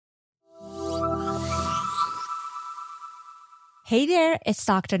Hey there, it's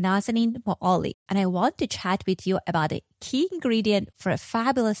Dr. Nazanin Moali, and I want to chat with you about a key ingredient for a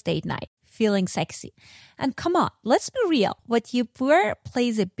fabulous date night, feeling sexy. And come on, let's be real. What you wear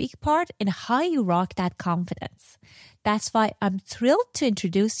plays a big part in how you rock that confidence. That's why I'm thrilled to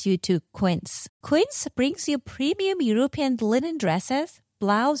introduce you to Quince. Quince brings you premium European linen dresses,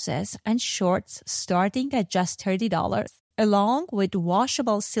 blouses, and shorts starting at just $30, along with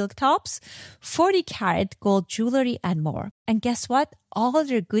washable silk tops, 40-karat gold jewelry, and more. And guess what? All of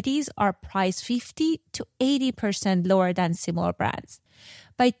their goodies are priced 50 to 80% lower than similar brands.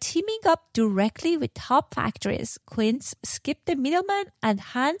 By teaming up directly with top factories, Quince skipped the middleman and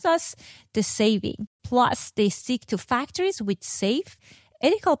hands us the saving. Plus, they stick to factories with safe,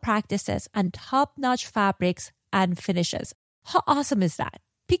 ethical practices and top-notch fabrics and finishes. How awesome is that?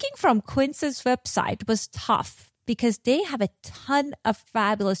 Picking from Quince's website was tough because they have a ton of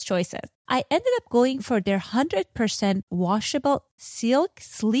fabulous choices. I ended up going for their 100% washable silk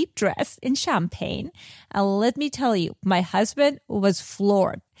sleep dress in champagne. And let me tell you, my husband was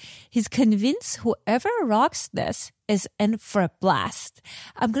floored. He's convinced whoever rocks this is in for a blast.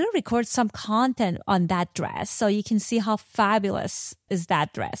 I'm going to record some content on that dress so you can see how fabulous is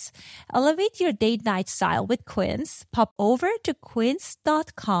that dress. Elevate your date night style with Quince. Pop over to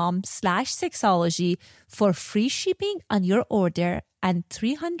quince.com/sexology for free shipping on your order and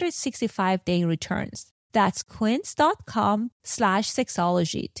 365-day returns. That's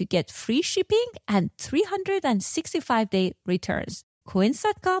quince.com/sexology to get free shipping and 365-day returns.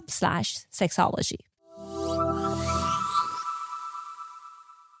 Quince.com/sexology.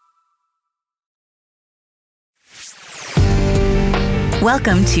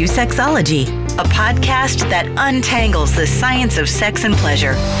 Welcome to Sexology, a podcast that untangles the science of sex and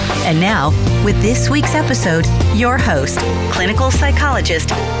pleasure. And now, with this week's episode, your host, clinical psychologist,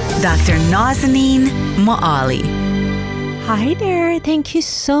 Dr. Nazanin Moali. Hi there. Thank you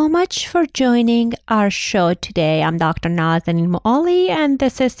so much for joining our show today. I'm Dr. Nazanin Moali, and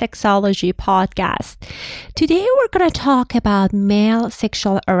this is Sexology Podcast. Today, we're going to talk about male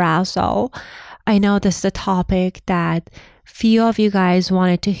sexual arousal. I know this is a topic that few of you guys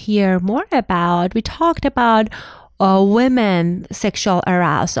wanted to hear more about. We talked about women sexual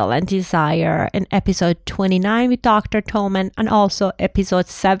arousal and desire in episode 29 with Dr. Tolman, and also episode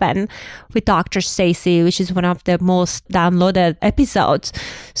 7 with Dr. Stacy, which is one of the most downloaded episodes.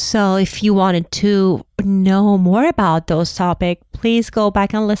 So if you wanted to know more about those topics, please go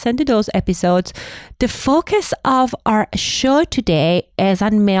back and listen to those episodes. The focus of our show today is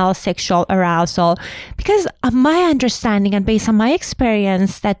on male sexual arousal, because my understanding and based on my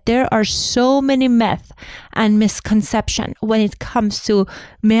experience that there are so many myths and misconceptions when it comes to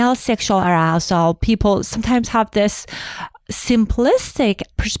male sexual arousal. People sometimes have this simplistic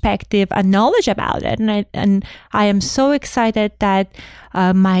perspective and knowledge about it. And I am so excited that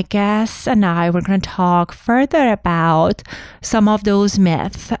my guests and I were going to talk further about some of those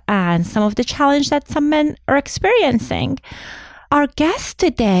myths and some of the challenge that some men are experiencing. Our guest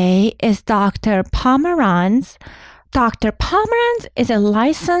today is Dr. Pomerantz. Dr. Pomerantz is a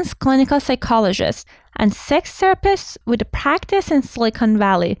licensed clinical psychologist and sex therapist with a practice in Silicon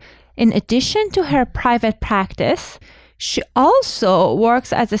Valley. In addition to her private practice, she also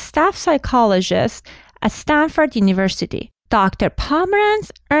works as a staff psychologist at Stanford University. Dr. Pomerantz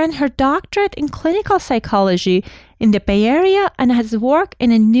earned her doctorate in clinical psychology in the Bay Area and has worked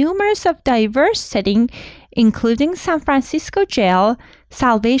in a numerous of diverse settings, including San Francisco Jail,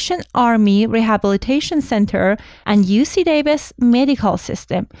 Salvation Army Rehabilitation Center, and UC Davis Medical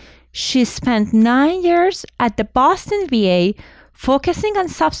System. She spent 9 years at the Boston VA, focusing on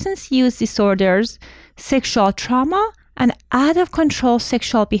substance use disorders, sexual trauma, and out-of-control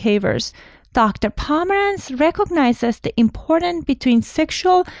sexual behaviors. Dr. Pomerantz recognizes the importance between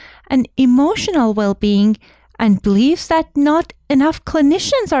sexual and emotional well-being and believes that not enough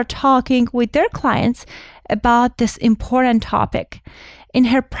clinicians are talking with their clients about this important topic. In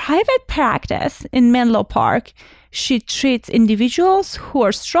her private practice in Menlo Park, she treats individuals who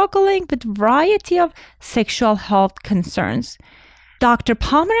are struggling with a variety of sexual health concerns. Dr.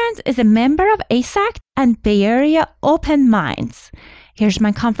 Pomerantz is a member of ASACT and Bay Area Open Minds. Here's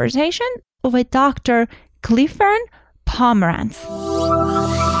my conversation with Dr. Clifford Pomerantz.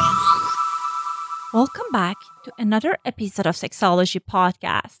 Welcome back to another episode of Sexology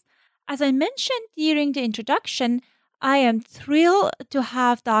Podcast. As I mentioned during the introduction, I am thrilled to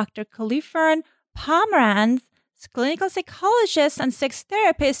have Dr. Clifford Pomerantz, clinical psychologist and sex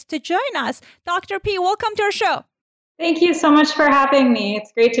therapist, to join us. Dr. P, welcome to our show. Thank you so much for having me.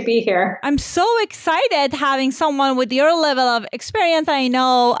 It's great to be here. I'm so excited having someone with your level of experience. I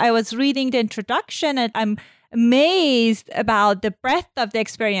know I was reading the introduction and I'm amazed about the breadth of the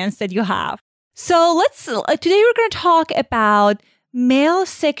experience that you have. So today we're going to talk about male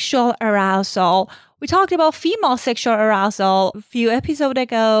sexual arousal. We talked about female sexual arousal a few episodes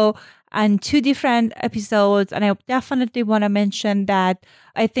ago and 2 different episodes. And I definitely want to mention that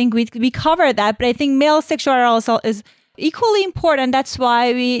I think we covered that, but I think male sexual arousal is equally important. That's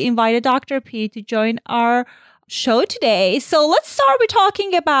why we invited Dr. P to join our show today. So let's start with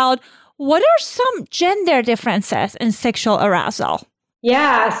talking about what are some gender differences in sexual arousal?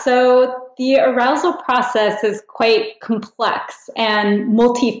 Yeah, so the arousal process is quite complex and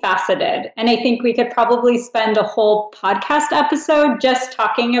multifaceted. And I think we could probably spend a whole podcast episode just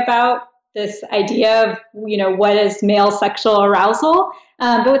talking about this idea of, what is male sexual arousal.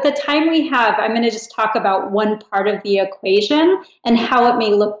 But with the time we have, I'm going to just talk about one part of the equation and how it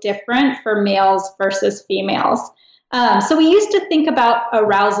may look different for males versus females. So we used to think about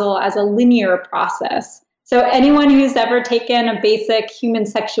arousal as a linear process. So anyone who's ever taken a basic human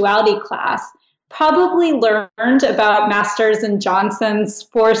sexuality class probably learned about Masters and Johnson's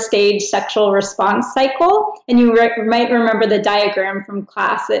 4-stage sexual response cycle. And you might remember the diagram from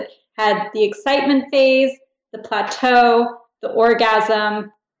class. It had the excitement phase, the plateau, the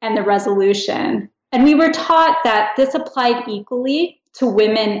orgasm, and the resolution. And we were taught that this applied equally to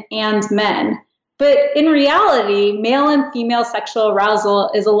women and men. But in reality, male and female sexual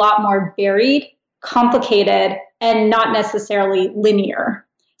arousal is a lot more varied, complicated, and not necessarily linear.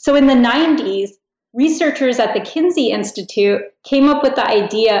 So in the 90s, researchers at the Kinsey Institute came up with the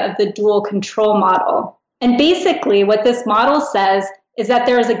idea of the dual control model. And basically what this model says is that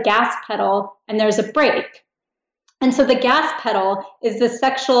there is a gas pedal and there's a brake. And so the gas pedal is the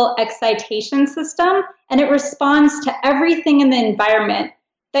sexual excitation system, and it responds to everything in the environment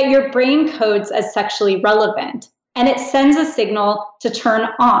that your brain codes as sexually relevant. And it sends a signal to turn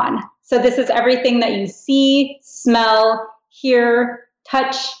on. So this is everything that you see, smell, hear,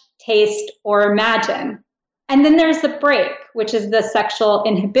 touch, taste, or imagine. And then there's the brake, which is the sexual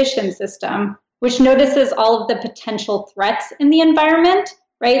inhibition system, which notices all of the potential threats in the environment,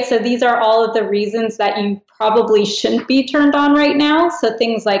 right? So these are all of the reasons that you probably shouldn't be turned on right now. So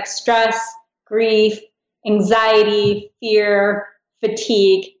things like stress, grief, anxiety, fear,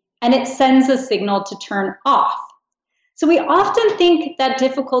 fatigue, and it sends a signal to turn off. So we often think that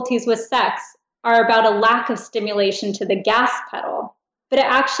difficulties with sex are about a lack of stimulation to the gas pedal, but it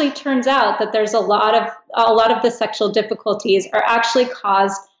actually turns out that there's a lot of the sexual difficulties are actually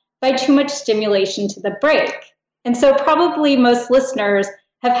caused by too much stimulation to the brake. And so probably most listeners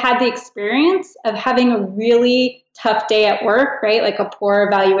have had the experience of having a really tough day at work, right? Like a poor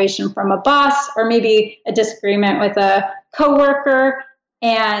evaluation from a boss, or maybe a disagreement with a coworker,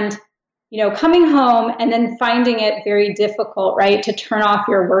 and coming home and then finding it very difficult, right, to turn off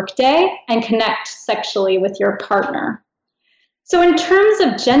your workday and connect sexually with your partner. So in terms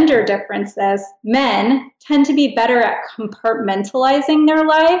of gender differences, men tend to be better at compartmentalizing their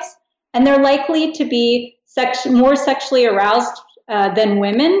lives, and they're likely to be more sexually aroused than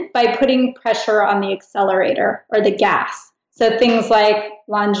women by putting pressure on the accelerator or the gas. So things like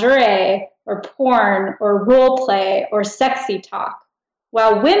lingerie or porn or role play or sexy talk,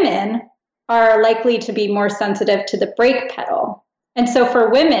 while women are likely to be more sensitive to the brake pedal. And so for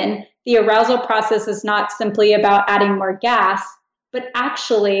women, the arousal process is not simply about adding more gas, but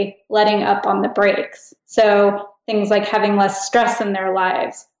actually letting up on the brakes. So things like having less stress in their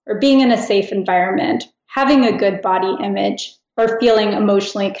lives, or being in a safe environment, having a good body image, or feeling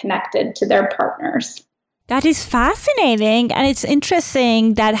emotionally connected to their partners. That is fascinating. And it's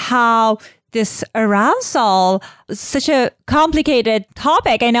interesting that how this arousal is such a complicated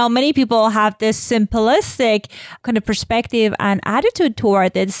topic. I know many people have this simplistic kind of perspective and attitude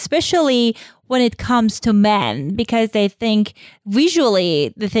toward it, especially when it comes to men, because they think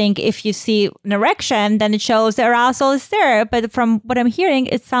visually, if you see an erection, then it shows the arousal is there. But from what I'm hearing,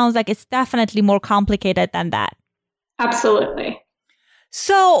 it sounds like it's definitely more complicated than that. Absolutely.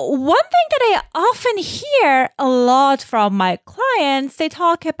 So one thing that I often hear a lot from my clients, they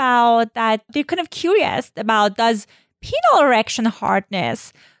talk about that they're kind of curious about, does penile erection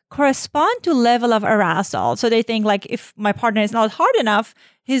hardness correspond to level of arousal? So they think like, if my partner is not hard enough,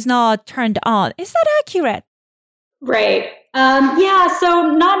 he's not turned on. Is that accurate? Right.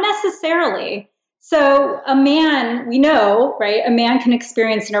 So not necessarily. So a man, we know, right? A man can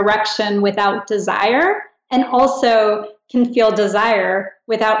experience an erection without desire, and also can feel desire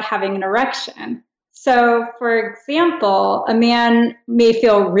without having an erection. So, for example, a man may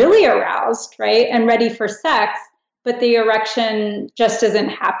feel really aroused, right, and ready for sex, but the erection just isn't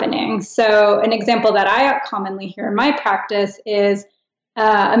happening. So, an example that I commonly hear in my practice is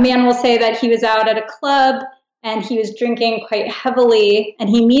a man will say that he was out at a club and he was drinking quite heavily, and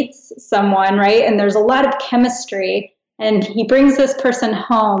he meets someone, right? And there's a lot of chemistry, and he brings this person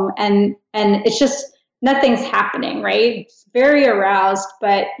home, and it's just nothing's happening, right? He's very aroused,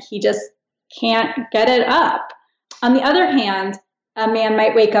 but he just can't get it up. On the other hand, a man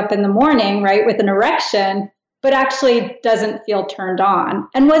might wake up in the morning, right, with an erection, but actually doesn't feel turned on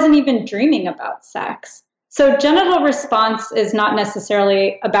and wasn't even dreaming about sex. So genital response is not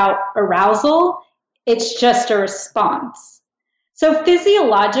necessarily about arousal. It's just a response. So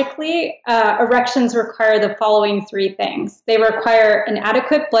physiologically, erections require the following three things. They require an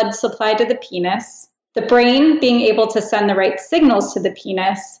adequate blood supply to the penis, the brain being able to send the right signals to the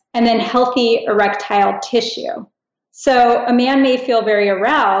penis, and then healthy erectile tissue. So a man may feel very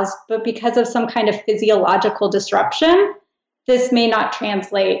aroused, but because of some kind of physiological disruption, this may not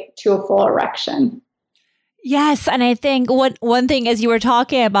translate to a full erection. Yes. And I think one thing, as you were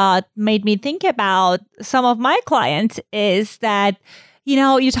talking about, made me think about some of my clients is that,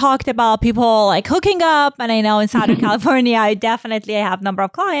 you talked about people like hooking up. And I know in Southern California, I have a number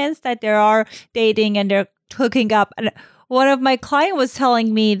of clients that they are dating and they're hooking up. And one of my clients was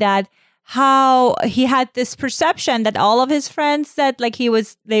telling me that how he had this perception that all of his friends that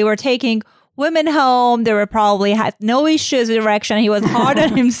they were taking women home, they were probably had no issues with erection. He was hard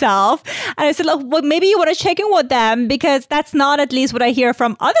on himself. And I said, look, well, maybe you want to check in with them because that's not at least what I hear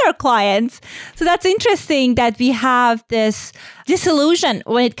from other clients. So that's interesting that we have this disillusion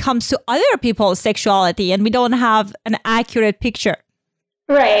when it comes to other people's sexuality and we don't have an accurate picture.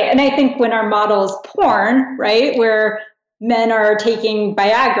 Right. And I think when our model is porn, right, where men are taking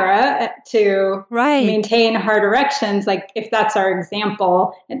Viagra to maintain hard erections, like if that's our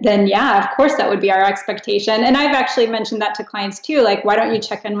example, then yeah, of course that would be our expectation. And I've actually mentioned that to clients too, like, why don't you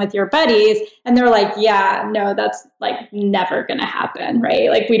check in with your buddies? And they're like, yeah, no, that's like never going to happen,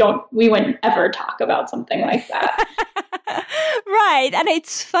 right? Like we wouldn't ever talk about something like that. Right. And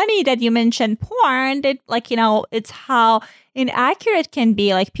it's funny that you mentioned porn, that it's how inaccurate can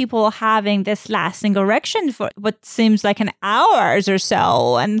be, like people having this lasting erection for what seems like an hours or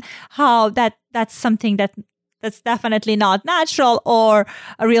so, and how that's something that's definitely not natural or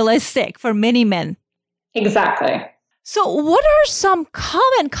realistic for many men. Exactly. So what are some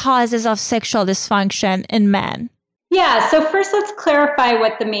common causes of sexual dysfunction in men? Yeah, so first let's clarify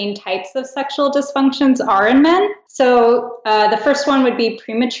what the main types of sexual dysfunctions are in men. So the first one would be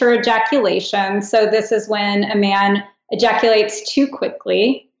premature ejaculation. So this is when a man ejaculates too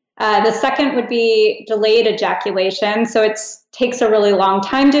quickly. The second would be delayed ejaculation. So it takes a really long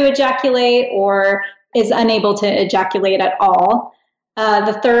time to ejaculate or is unable to ejaculate at all.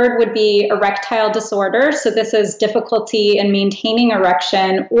 The third would be erectile disorder. So this is difficulty in maintaining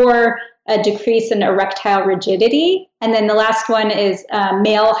erection or a decrease in erectile rigidity. And then the last one is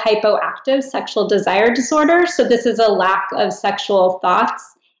male hypoactive sexual desire disorder. So this is a lack of sexual thoughts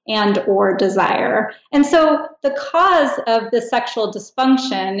and or desire. And so the cause of the sexual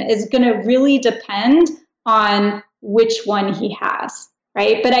dysfunction is going to really depend on which one he has,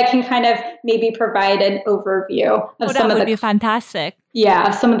 right? But I can kind of maybe provide an overview of some of the— That would be fantastic. Yeah,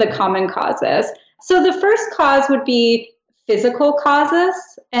 of some of the common causes. So the first cause would be physical causes.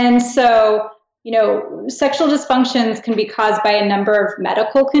 And so, sexual dysfunctions can be caused by a number of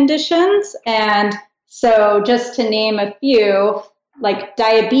medical conditions. And so just to name a few, like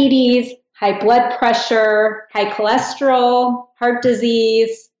diabetes, high blood pressure, high cholesterol, heart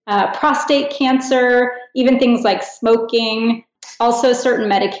disease, prostate cancer, even things like smoking, also certain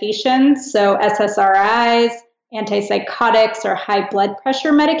medications, so SSRIs, antipsychotics, or high blood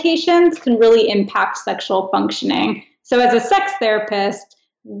pressure medications can really impact sexual functioning. So as a sex therapist,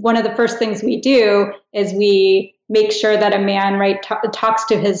 one of the first things we do is we make sure that a man talks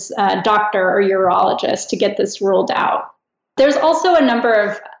to his doctor or urologist to get this ruled out. There's also a number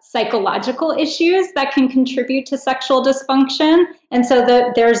of psychological issues that can contribute to sexual dysfunction. And so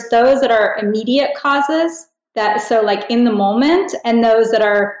there's those that are immediate causes, like in the moment, and those that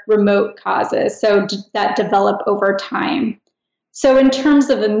are remote causes, so that develop over time. So in terms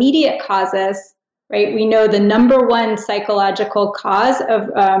of immediate causes, right, we know the number one psychological cause of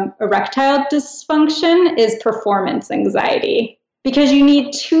erectile dysfunction is performance anxiety, because you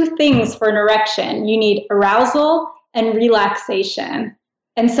need two things for an erection. You need arousal and relaxation.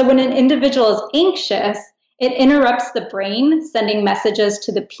 And so when an individual is anxious, it interrupts the brain sending messages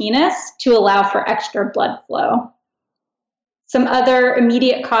to the penis to allow for extra blood flow. Some other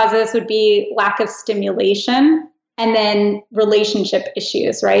immediate causes would be lack of stimulation and then relationship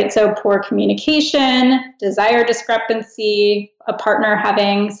issues, right? So poor communication, desire discrepancy, a partner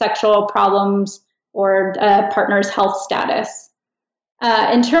having sexual problems, or a partner's health status.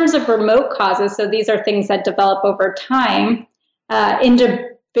 In terms of remote causes, so these are things that develop over time,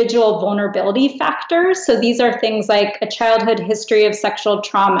 individual vulnerability factors. So these are things like a childhood history of sexual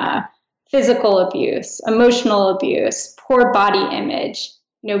trauma, physical abuse, emotional abuse, poor body image,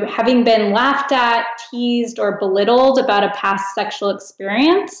 having been laughed at, teased, or belittled about a past sexual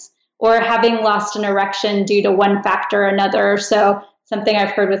experience, or having lost an erection due to one factor or another. So something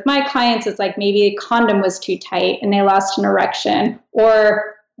I've heard with my clients is like maybe a condom was too tight and they lost an erection,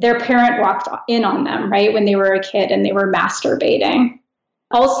 or their parent walked in on them, right, when they were a kid and they were masturbating.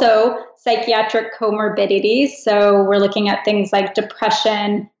 Also, psychiatric comorbidities. So we're looking at things like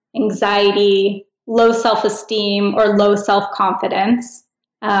depression, anxiety, low self-esteem, or low self-confidence.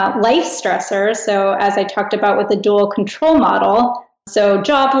 Life stressors. So as I talked about with the dual control model, so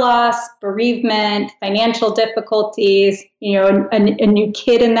job loss, bereavement, financial difficulties, a new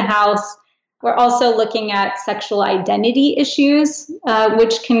kid in the house. We're also looking at sexual identity issues,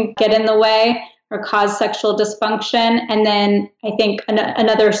 which can get in the way or cause sexual dysfunction. And then I think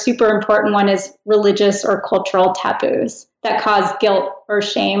another super important one is religious or cultural taboos that cause guilt or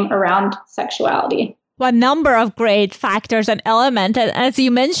shame around sexuality. What number of great factors and elements. And as you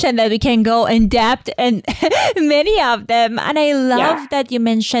mentioned, that we can go in depth and many of them. And I love that you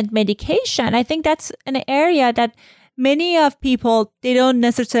mentioned medication. I think that's an area that many of people, they don't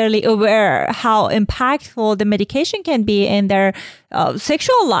necessarily aware how impactful the medication can be in their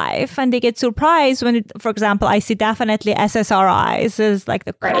sexual life. And they get surprised when, for example, I see definitely SSRIs is like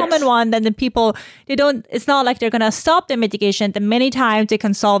the common one. Then the people, it's not like they're going to stop the medication. The many times they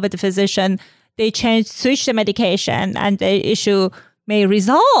consult with the physician, they switch the medication and the issue may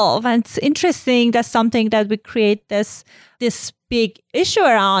resolve. And it's interesting that something that we create this big issue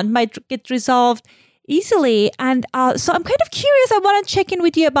around might get resolved easily. And so I'm kind of curious. I want to check in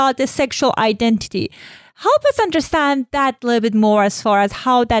with you about the sexual identity. Help us understand that a little bit more as far as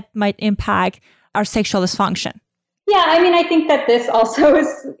how that might impact our sexual dysfunction. Yeah, I mean, I think that this also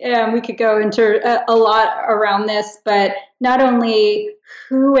is, we could go into a lot around this, but not only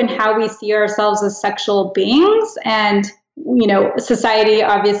who and how we see ourselves as sexual beings. And, society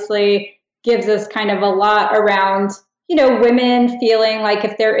obviously gives us kind of a lot around, women feeling like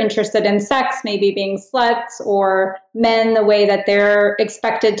if they're interested in sex, maybe being sluts, or men, the way that they're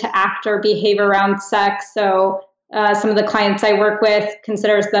expected to act or behave around sex. So some of the clients I work with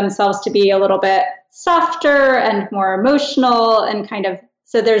considers themselves to be a little bit softer and more emotional and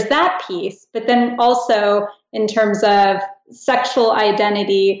so there's that piece. But then also in terms of sexual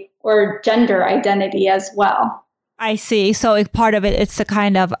identity or gender identity as well. I see. So part of it, it's a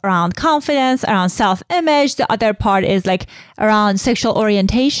kind of around confidence, around self-image. The other part is like around sexual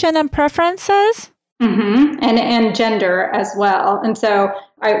orientation and preferences. Mm-hmm. And gender as well. And so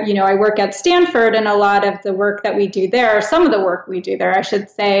I work at Stanford, and a lot of the work that we do there, some of the work we do there, I should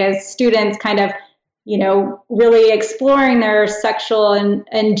say, is students kind of, really exploring their sexual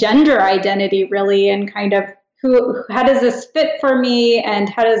and gender identity really, and kind of how does this fit for me, and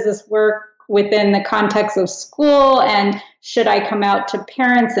how does this work within the context of school, and should I come out to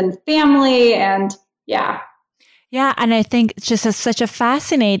parents and family, and yeah. Yeah, and I think it's just such a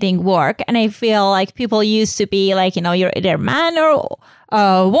fascinating work. And I feel like people used to be like, you're either a man or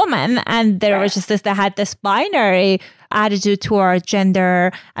a woman. And there was just they had this binary attitude toward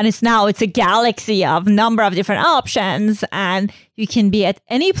gender. And it's a galaxy of number of different options. And you can be at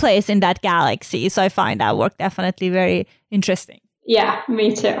any place in that galaxy. So I find that work definitely very interesting. Yeah,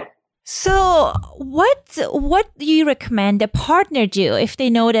 me too. So what do you recommend a partner do if they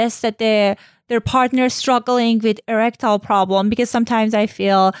notice that their partner struggling with erectile problem? Because sometimes I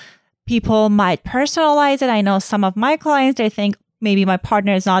feel people might personalize it. I know some of my clients, they think maybe my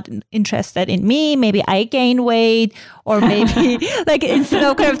partner is not interested in me. Maybe I gain weight, or maybe like instead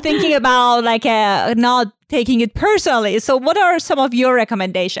of kind of thinking about like not taking it personally. So what are some of your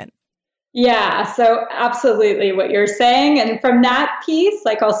recommendations? Yeah, so absolutely what you're saying. And from that piece,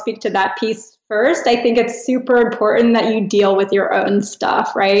 like I'll speak to that piece first. I think it's super important that you deal with your own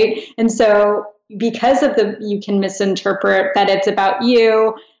stuff, right? And so because of you can misinterpret that it's about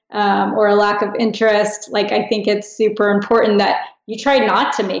you or a lack of interest, like I think it's super important that you try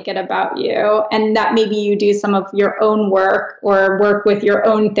not to make it about you, and that maybe you do some of your own work or work with your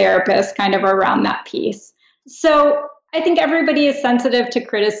own therapist kind of around that piece. So I think everybody is sensitive to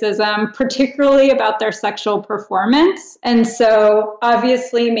criticism, particularly about their sexual performance. And so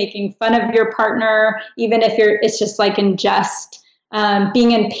obviously making fun of your partner, even if it's just like in jest,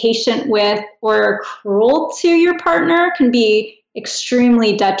 being impatient with or cruel to your partner can be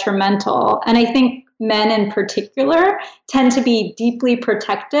extremely detrimental. And I think men in particular tend to be deeply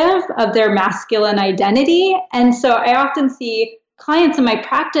protective of their masculine identity. And so I often see clients in my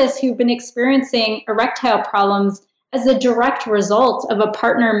practice who've been experiencing erectile problems as a direct result of a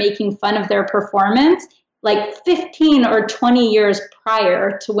partner making fun of their performance, like 15 or 20 years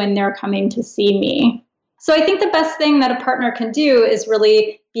prior to when they're coming to see me. So I think the best thing that a partner can do is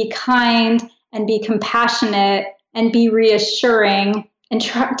really be kind and be compassionate and be reassuring and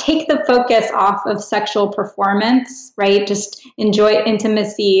take the focus off of sexual performance, right? Just enjoy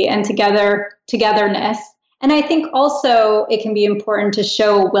intimacy and togetherness. And I think also it can be important to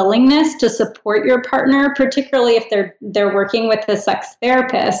show willingness to support your partner, particularly if they're working with a sex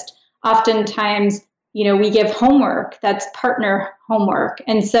therapist. Oftentimes, we give homework that's partner homework.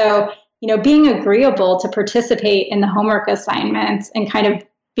 And so, being agreeable to participate in the homework assignments and kind of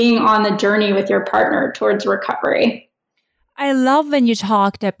being on the journey with your partner towards recovery. I love when you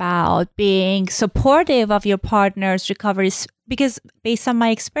talked about being supportive of your partner's recovery, because based on my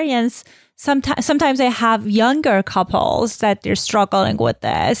experience, sometimes I have younger couples that they're struggling with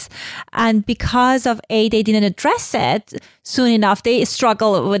this. And because of they didn't address it soon enough, they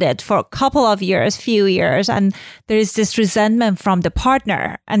struggle with it for a couple of years, few years. And there is this resentment from the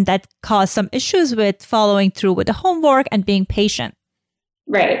partner. And that caused some issues with following through with the homework and being patient.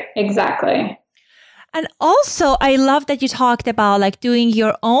 Right, exactly. And also, I love that you talked about like doing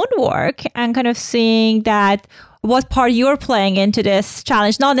your own work and kind of seeing that what part you're playing into this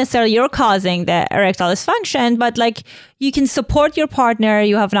challenge. Not necessarily you're causing the erectile dysfunction, but like you can support your partner.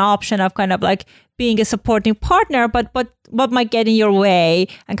 You have an option of kind of like being a supporting partner, but what might get in your way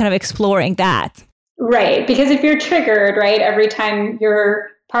and kind of exploring that. Right. Because if you're triggered, right, every time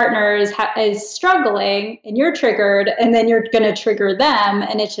your partner is struggling and you're triggered, and then you're going to trigger them,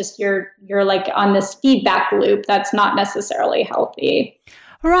 and it's just you're like on this feedback loop that's not necessarily healthy.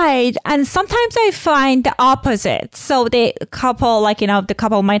 Right. And sometimes I find the opposite. So the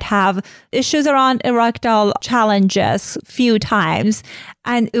couple might have issues around erectile challenges a few times,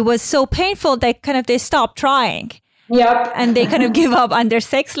 and it was so painful that kind of they stopped trying. Yep. And they kind of give up on their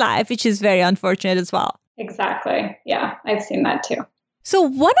sex life, which is very unfortunate as well. Exactly. Yeah, I've seen that too. So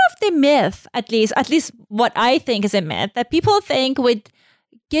one of the myths, at least what I think is a myth, that people think with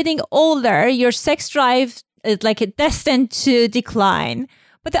getting older, your sex drive is like destined to decline.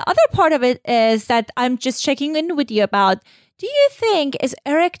 But the other part of it is that I'm just checking in with you about, do you think is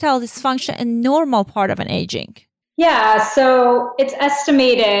erectile dysfunction a normal part of an aging? Yeah, so it's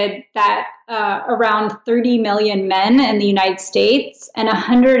estimated that around 30 million men in the United States and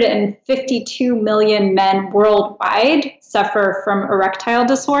 152 million men worldwide suffer from erectile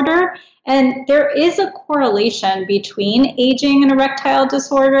disorder. And there is a correlation between aging and erectile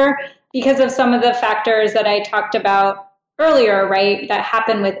disorder because of some of the factors that I talked about earlier, right, that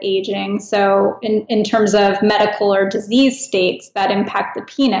happen with aging. So in terms of medical or disease states that impact the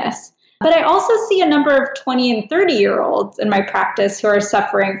penis. But I also see a number of 20 and 30-year-olds in my practice who are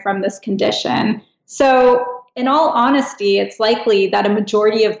suffering from this condition. So in all honesty, it's likely that a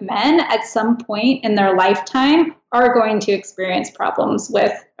majority of men at some point in their lifetime are going to experience problems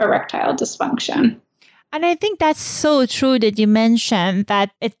with erectile dysfunction. And I think that's so true that you mentioned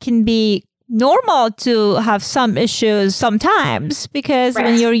that it can be normal to have some issues sometimes, because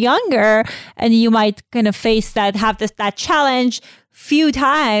when you're younger and you might kind of have that challenge few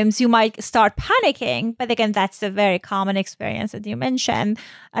times, you might start panicking. But again, that's a very common experience that you mentioned.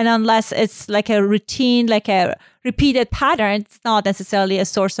 And unless it's like a routine, like a repeated pattern, it's not necessarily a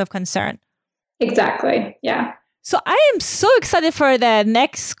source of concern. Exactly. Yeah. So I am so excited for the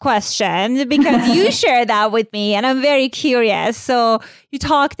next question because you shared that with me and I'm very curious. So you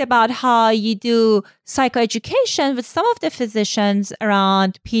talked about how you do psychoeducation with some of the physicians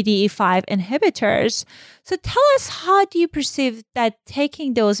around PDE5 inhibitors. So tell us, how do you perceive that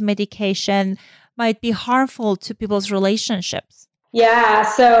taking those medication might be harmful to people's relationships? Yeah,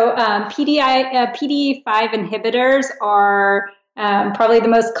 so PDE5 inhibitors are probably the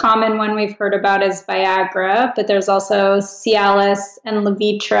most common one we've heard about is Viagra, but there's also Cialis and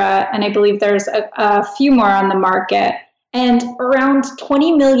Levitra, and I believe there's a few more on the market. And around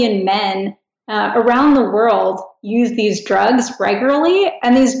 20 million men around the world use these drugs regularly,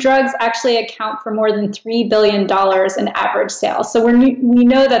 and these drugs actually account for more than $3 billion in average sales. So we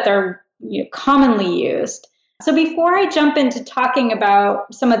know that they're commonly used. So before I jump into talking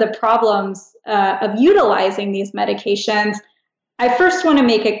about some of the problems of utilizing these medications, I first want to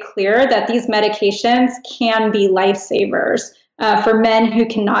make it clear that these medications can be lifesavers for men who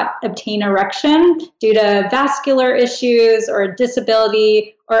cannot obtain erection due to vascular issues or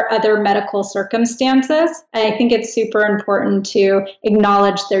disability or other medical circumstances. And I think it's super important to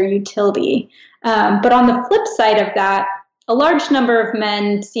acknowledge their utility. But on the flip side of that, a large number of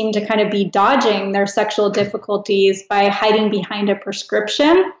men seem to kind of be dodging their sexual difficulties by hiding behind a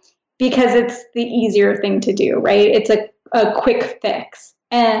prescription because it's the easier thing to do, right? It's a quick fix.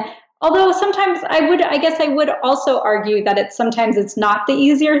 And although sometimes I would also argue that sometimes it's not the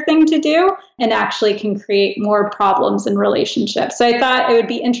easier thing to do and actually can create more problems in relationships. So I thought it would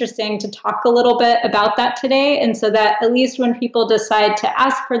be interesting to talk a little bit about that today. And so that at least when people decide to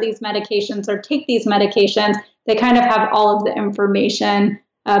ask for these medications or take these medications, they kind of have all of the information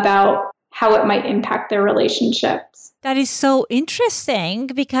about how it might impact their relationships. That is so interesting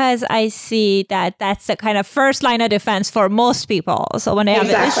because I see that that's the kind of first line of defense for most people. So when they have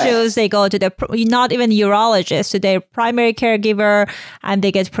issues, they go to not even urologist, to their primary caregiver, and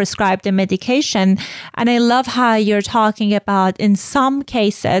they get prescribed the medication. And I love how you're talking about in some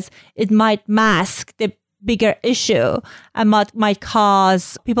cases, it might mask the bigger issue and might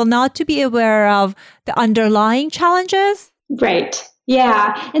cause people not to be aware of the underlying challenges. Right.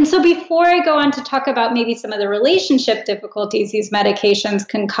 Yeah. And so before I go on to talk about maybe some of the relationship difficulties these medications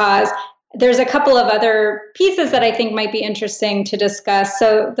can cause, there's a couple of other pieces that I think might be interesting to discuss.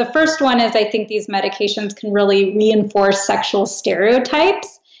 So the first one is I think these medications can really reinforce sexual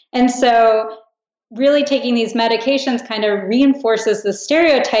stereotypes. And so really taking these medications kind of reinforces the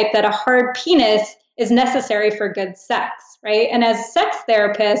stereotype that a hard penis is necessary for good sex, right? And as sex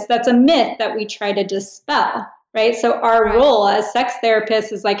therapists, that's a myth that we try to dispel. Right. So our role as sex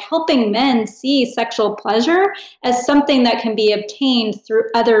therapists is like helping men see sexual pleasure as something that can be obtained through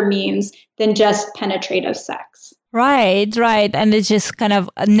other means than just penetrative sex. Right. And it just kind of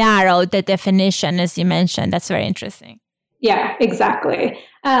narrowed the definition, as you mentioned. That's very interesting. Yeah, exactly.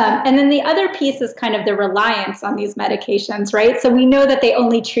 And then the other piece is kind of the reliance on these medications, right? So we know that they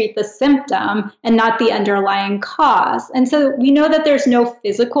only treat the symptom and not the underlying cause. And so we know that there's no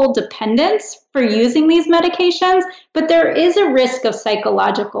physical dependence for using these medications, but there is a risk of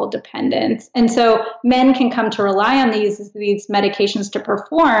psychological dependence. And so men can come to rely on these medications to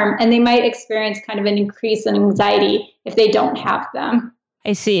perform, and they might experience kind of an increase in anxiety if they don't have them.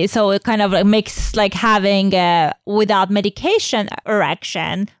 I see. So it kind of makes like having a without medication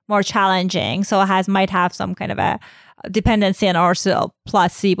erection more challenging. So it might have some kind of a dependency and also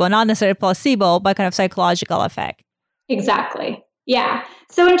placebo, not necessarily placebo, but kind of psychological effect. Exactly. Yeah.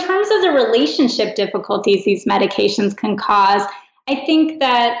 So in terms of the relationship difficulties these medications can cause, I think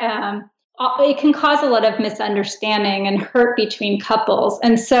that it can cause a lot of misunderstanding and hurt between couples.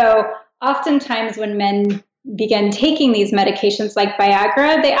 And so oftentimes when men begin taking these medications like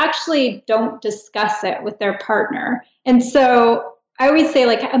Viagra, they actually don't discuss it with their partner. And so I always say,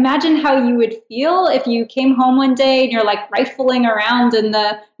 like, imagine how you would feel if you came home one day and you're like rifling around in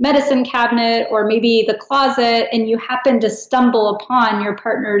the medicine cabinet or maybe the closet and you happen to stumble upon your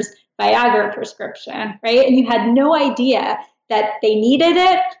partner's Viagra prescription, right? And you had no idea that they needed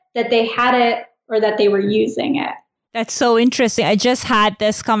it, that they had it, or that they were using it. That's so interesting. I just had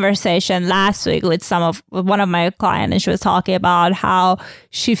this conversation last week with one of my clients, and she was talking about how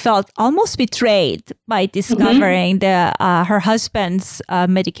she felt almost betrayed by discovering her husband's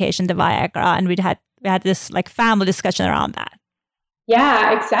medication, the Viagra, and we had this like family discussion around that.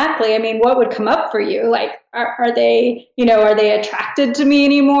 Yeah, exactly. I mean, what would come up for you? Like, are they attracted to me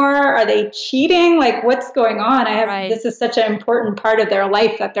anymore? Are they cheating? Like, what's going on? This is such an important part of their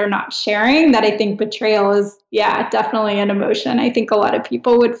life that they're not sharing, that I think betrayal is, definitely an emotion I think a lot of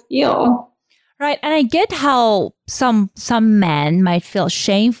people would feel. Right. And I get how some men might feel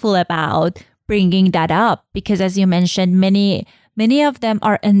shameful about bringing that up because, as you mentioned, many of them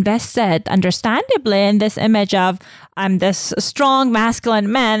are invested, understandably, in this image of I'm this strong, masculine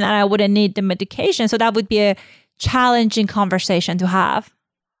man and I wouldn't need the medication. So that would be a challenging conversation to have.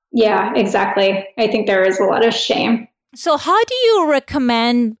 Yeah, exactly. I think there is a lot of shame. So how do you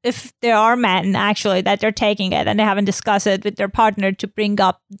recommend, if there are men actually that they're taking it and they haven't discussed it with their partner, to bring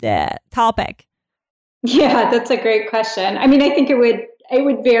up the topic? Yeah, that's a great question. I mean, I think it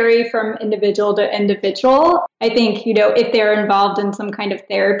would vary from individual to individual. I think, if they're involved in some kind of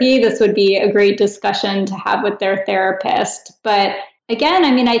therapy, this would be a great discussion to have with their therapist. But again,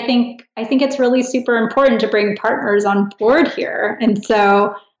 I mean, I think it's really super important to bring partners on board here. And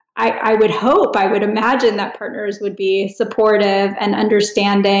so I would imagine that partners would be supportive and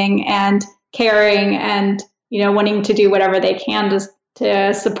understanding and caring and, wanting to do whatever they can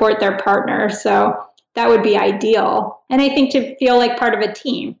to support their partner. So that would be ideal. And I think to feel like part of a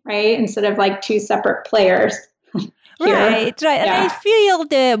team, right? Instead of like two separate players. here. Right. And I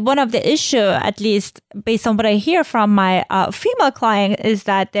feel one of the issue, at least based on what I hear from my female client, is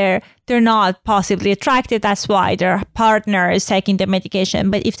that they're not possibly attracted. That's why their partner is taking the medication.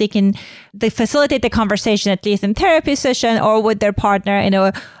 But if they facilitate the conversation, at least in therapy session or with their partner in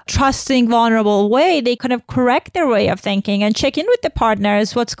a trusting, vulnerable way, they kind of correct their way of thinking and check in with the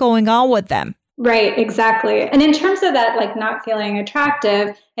partners, what's going on with them. Right, exactly. And in terms of that, like not feeling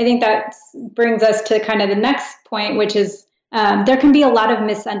attractive, I think that brings us to kind of the next point, which is there can be a lot of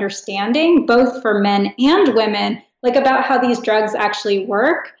misunderstanding, both for men and women, like about how these drugs actually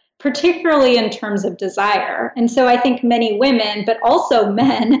work, particularly in terms of desire. And so I think many women, but also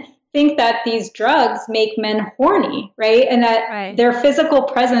men, think that these drugs make men horny, right? And that their physical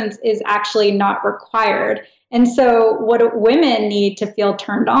presence is actually not required. And so what women need to feel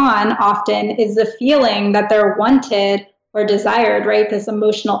turned on often is the feeling that they're wanted or desired, right? This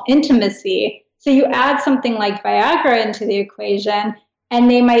emotional intimacy. So you add something like Viagra into the equation,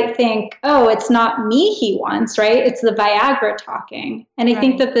 and they might think, oh, it's not me he wants, right? It's the Viagra talking. And I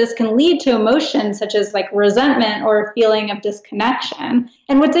think that this can lead to emotions such as like resentment or a feeling of disconnection.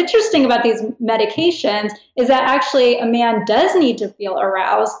 And what's interesting about these medications is that actually a man does need to feel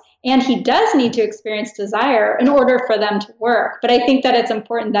aroused, and he does need to experience desire in order for them to work. But I think that it's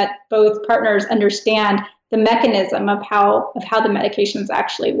important that both partners understand the mechanism of how the medications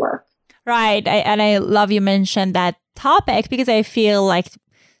actually work. Right. And I love you mentioned that topic, because I feel like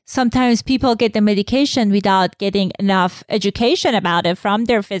sometimes people get the medication without getting enough education about it from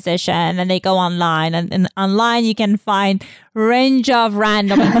their physician, and they go online, and online you can find range of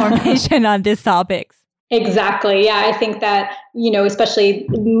random information on these topics. Exactly. Yeah, I think that, especially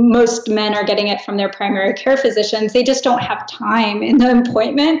most men are getting it from their primary care physicians. They just don't have time in the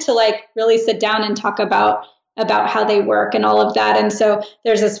appointment to like really sit down and talk about how they work and all of that. And so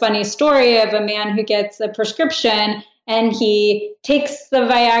there's this funny story of a man who gets a prescription and he takes the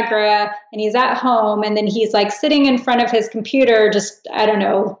Viagra and he's at home, and then he's like sitting in front of his computer, just, I don't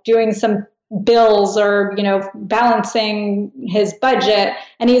know, doing some bills or, balancing his budget.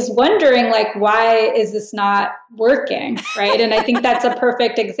 And he's wondering like, why is this not working? Right. And I think that's a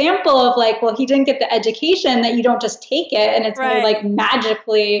perfect example of like, well, he didn't get the education that you don't just take it and it's going to like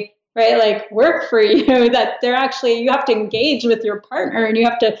magically, right, like work for you, that you have to engage with your partner and you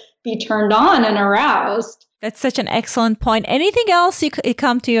have to be turned on and aroused. That's such an excellent point. Anything else you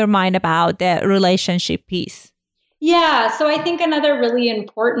come to your mind about the relationship piece? Yeah, so I think another really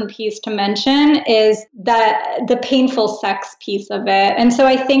important piece to mention is that the painful sex piece of it. And so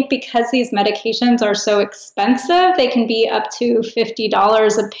I think because these medications are so expensive, they can be up to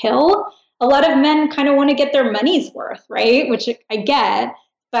 $50 a pill. A lot of men kind of want to get their money's worth, right? Which I get,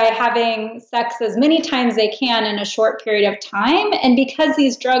 by having sex as many times they can in a short period of time. And because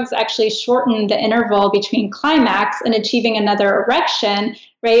these drugs actually shorten the interval between climax and achieving another erection,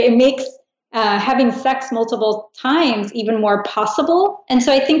 right, it makes having sex multiple times even more possible. And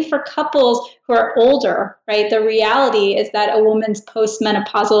so I think for couples who are older, right, the reality is that a woman's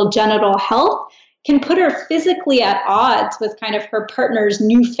postmenopausal genital health can put her physically at odds with kind of her partner's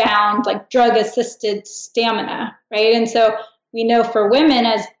newfound like drug-assisted stamina, right? And so we know for women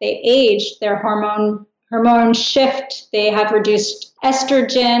as they age, their hormones shift, they have reduced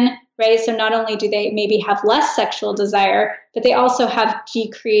estrogen, right? So not only do they maybe have less sexual desire, but they also have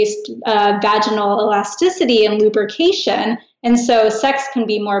decreased vaginal elasticity and lubrication. And so sex can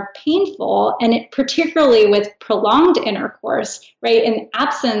be more painful, and particularly with prolonged intercourse, right? In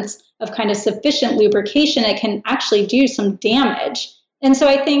absence of kind of sufficient lubrication, it can actually do some damage. And so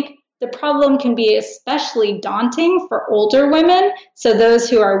I think the problem can be especially daunting for older women. So those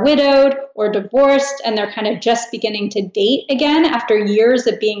who are widowed or divorced and they're kind of just beginning to date again after years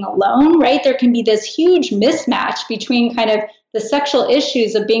of being alone, right? There can be this huge mismatch between kind of the sexual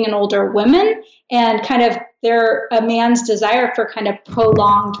issues of being an older woman and kind of a man's desire for kind of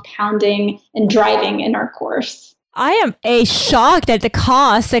prolonged pounding and driving intercourse. I am shocked at the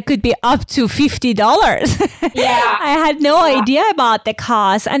cost that could be up to $50. Yeah. I had no idea about the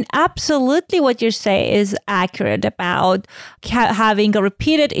cost. And absolutely what you say is accurate about having a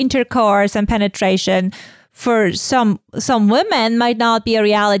repeated intercourse and penetration for some women might not be a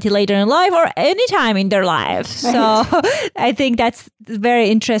reality later in life or any time in their life. Right. So I think that's a very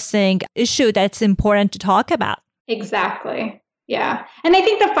interesting issue that's important to talk about. Exactly. Yeah. And I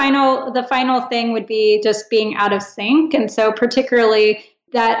think the final thing would be just being out of sync. And so particularly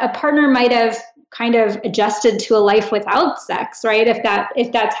that a partner might have kind of adjusted to a life without sex, right? If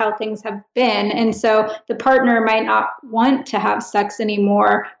that's how things have been. And so the partner might not want to have sex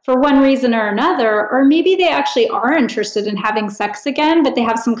anymore for one reason or another, or maybe they actually are interested in having sex again, but they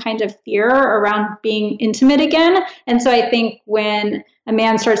have some kind of fear around being intimate again. And so I think when a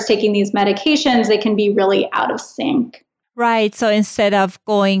man starts taking these medications, they can be really out of sync. Right. So instead of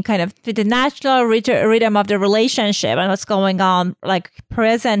going kind of to the natural rhythm of the relationship and what's going on like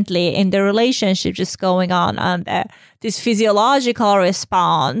presently in the relationship, just going on this physiological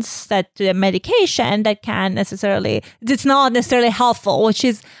response that to the medication that it's not necessarily helpful, which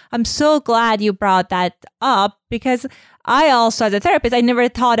is, I'm so glad you brought that up, because I also, as a therapist, I never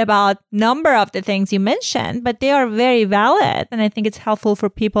thought about number of the things you mentioned, but they are very valid. And I think it's helpful for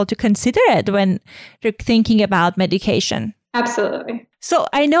people to consider it when they're thinking about medication. Absolutely. So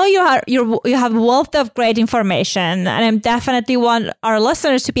I know you have a wealth of great information, and I definitely want our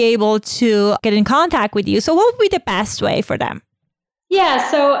listeners to be able to get in contact with you. So what would be the best way for them? Yeah,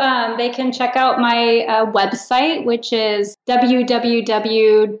 so they can check out my website, which is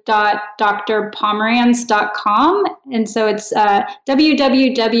www.drpomerans.com. And so it's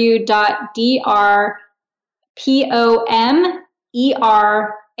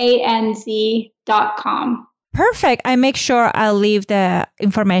www.drpomeranz.com. Perfect. I make sure I'll leave the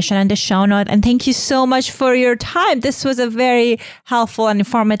information in the show note. And thank you so much for your time. This was a very helpful and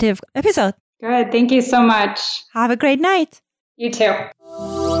informative episode. Good. Thank you so much. Have a great night. You too.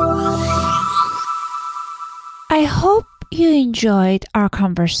 I hope you enjoyed our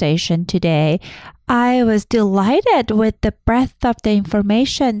conversation today. I was delighted with the breadth of the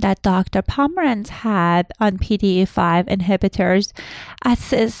information that Dr. Pomerantz had on PDE5 inhibitors.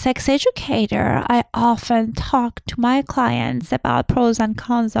 As a sex educator, I often talk to my clients about pros and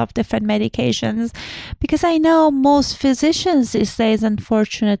cons of different medications because I know most physicians these days,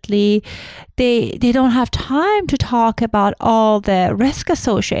 unfortunately, they don't have time to talk about all the risk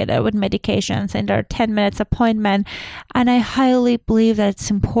associated with medications in their 10 minutes appointment. And I highly believe that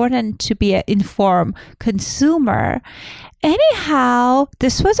it's important to be an informed consumer. Anyhow,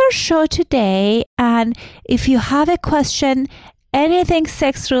 this was our show today. And if you have a question, anything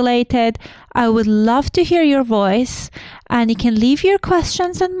sex related, I would love to hear your voice. And you can leave your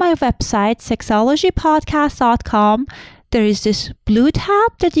questions on my website, sexologypodcast.com. There is this blue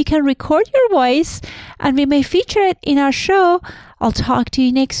tab that you can record your voice, and we may feature it in our show. I'll talk to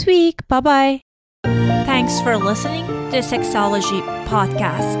you next week. Bye-bye. Thanks for listening to the Sexology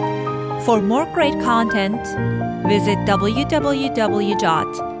Podcast. For more great content, visit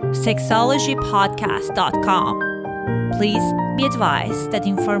www.sexologypodcast.com. Please be advised that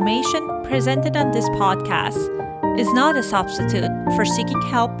information presented on this podcast is not a substitute for seeking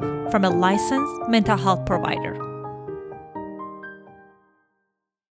help from a licensed mental health provider.